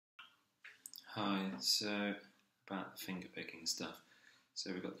Hi, so about the finger picking stuff.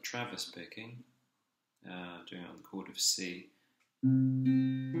 So we've got the traverse picking, doing it on the chord of C.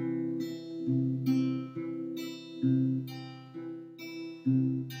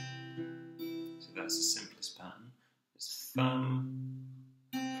 So that's the simplest pattern. It's thumb,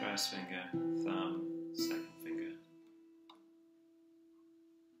 first finger, thumb, second finger.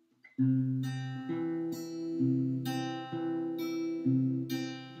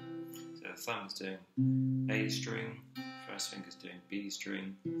 So the thumb's doing A string, first finger's doing B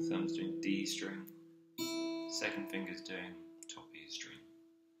string, thumb's doing D string, second finger's doing top E string.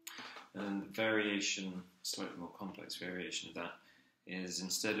 And the variation, slightly more complex variation of that, is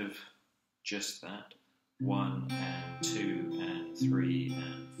instead of just that, 1 and 2 and 3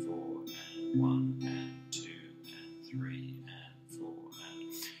 and 4 and 1 and 2 and 3 and 4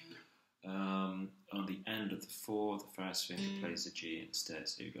 and on the end of the 4, the first finger plays the G instead,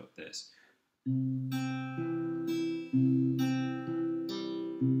 so you've got this.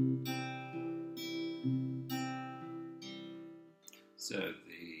 So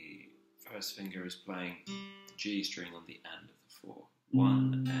the first finger is playing the G string on the end of the 4.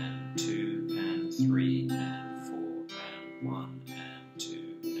 1 and 2 and 3 and 4 and 1 and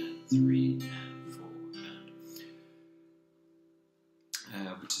 2 and 3 and 4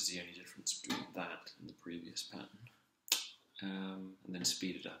 and which is the only difference between that and the previous pattern. And then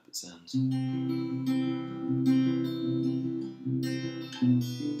speed it up, it sounds.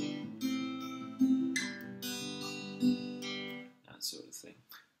 That sort of thing.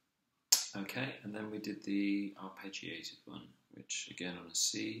 Okay, and then we did the arpeggiated one, which again on a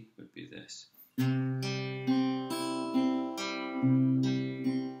C would be this.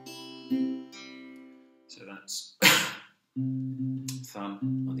 So that's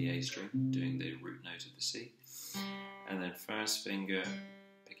thumb on the A string, doing the root note of the C, and then first finger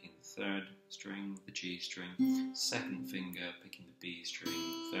picking the third string, the G string, second finger picking the B string,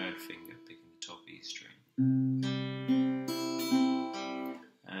 third finger picking the top E string.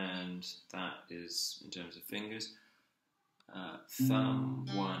 And that is, in terms of fingers, thumb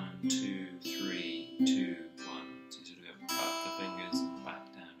 1, 2, 3, 2, 1. So you sort of go up the fingers and back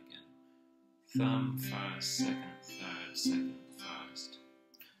down again. Thumb first, second, third, second, first.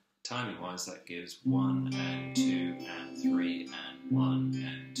 Timing wise, that gives 1 and 2 and 3 and 1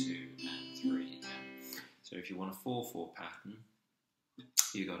 and 2 and 3 and. So if you want a 4/4 pattern,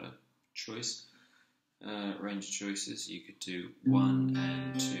 you got a choice. Range of choices. You could do 1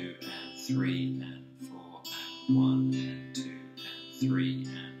 and 2 and 3 and 4 and 1 and 2 and 3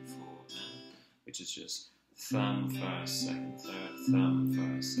 and 4 and, which is just thumb first, second, third, thumb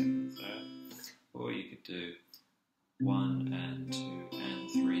first, second, third. Or you could do 1 and 2 and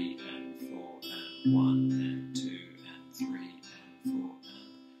 3 and 4 and 1 and 2 and 3 and 4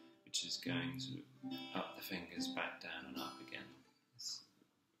 and, which is going sort of up the fingers, back down and up again.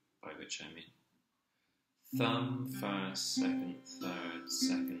 By which I mean thumb first, second, third,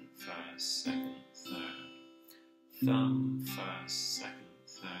 second, first, second, third. Thumb first, second,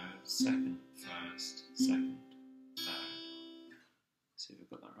 third, second, first, second, third. See if I've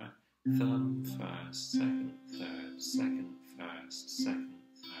got that right. Thumb first, second, third, second, first, second,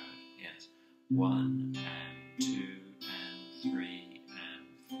 third. Yes. 1 and 2 and 3 and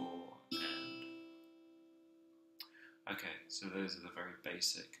 4 and. Okay, so those are the very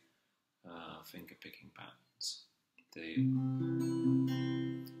basic finger picking patterns. The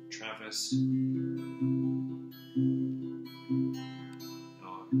traverse,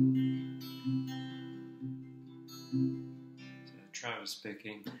 traverse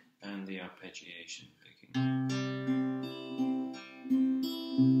picking, and the arpeggiation picking.